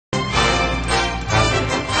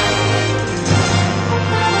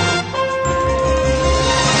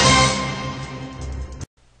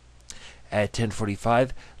At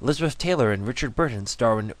 10:45, Elizabeth Taylor and Richard Burton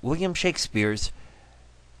star in William Shakespeare's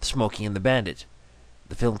Smokey and the Bandit.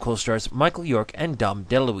 The film co-stars Michael York and Dom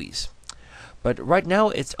DeLuise. But right now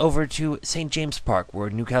it's over to St. James Park, where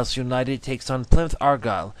Newcastle United takes on Plymouth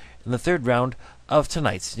Argyle in the third round of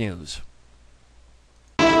tonight's news.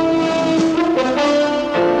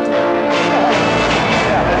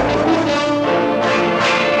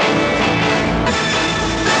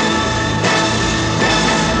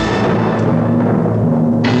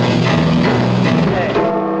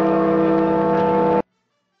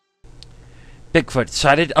 Bigfoot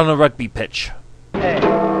sighted on a rugby pitch.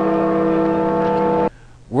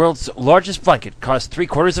 World's largest blanket costs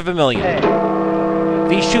 $750,000.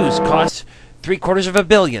 These shoes cost $750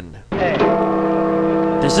 million.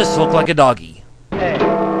 Does this look like a doggy?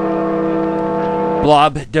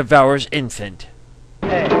 Blob devours infant.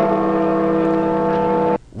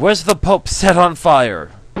 Was the Pope set on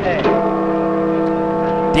fire?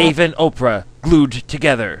 Dave and Oprah glued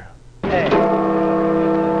together.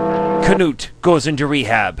 Canute goes into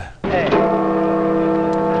rehab.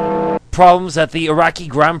 Problems at the Iraqi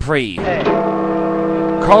Grand Prix.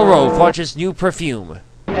 Karl Rove launches new perfume.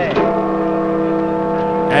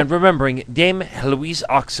 And remembering Dame Heloise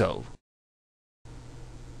Oxo.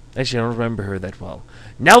 Actually, I don't remember her that well.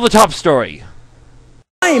 Now the top story.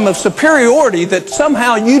 Claim of superiority that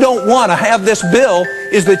somehow you don't want to have this bill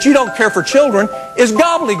is that you don't care for children is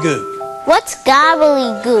gobbledygook. What's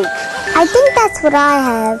gobbledygook? I think that's what I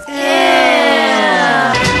have.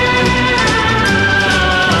 Yeah.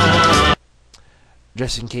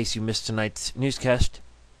 Just in case you missed tonight's newscast,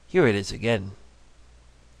 here it is again.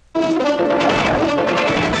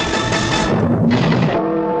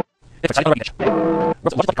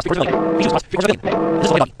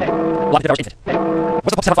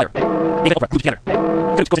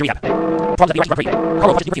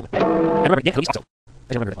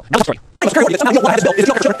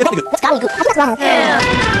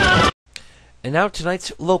 And now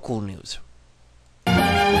tonight's local news.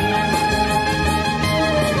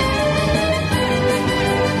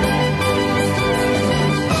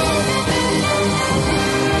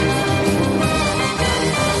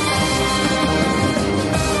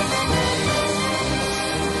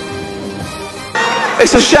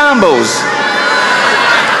 It's a shambles.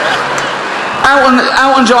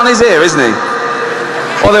 Elton John is here, isn't he?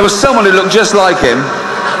 Or there was someone who looked just like him.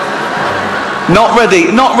 Not ready,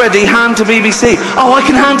 hand to BBC. Oh, I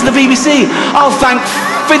can hand to the BBC. Oh, thank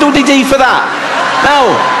fiddle-dee-dee for that.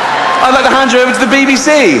 No, I'd like to hand you over to the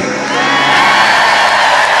BBC.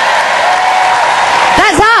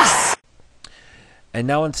 That's us! And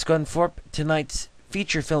now in Scunthorpe, tonight's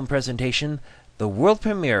feature film presentation, the world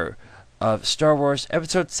premiere of Star Wars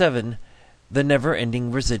Episode 7, The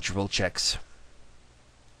Never-Ending Residual Checks.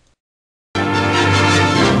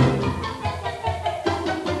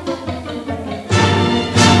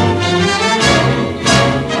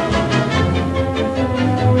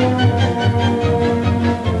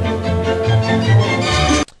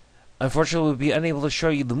 Unfortunately, we'll be unable to show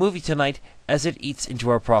you the movie tonight as it eats into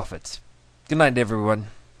our profits. Good night, everyone.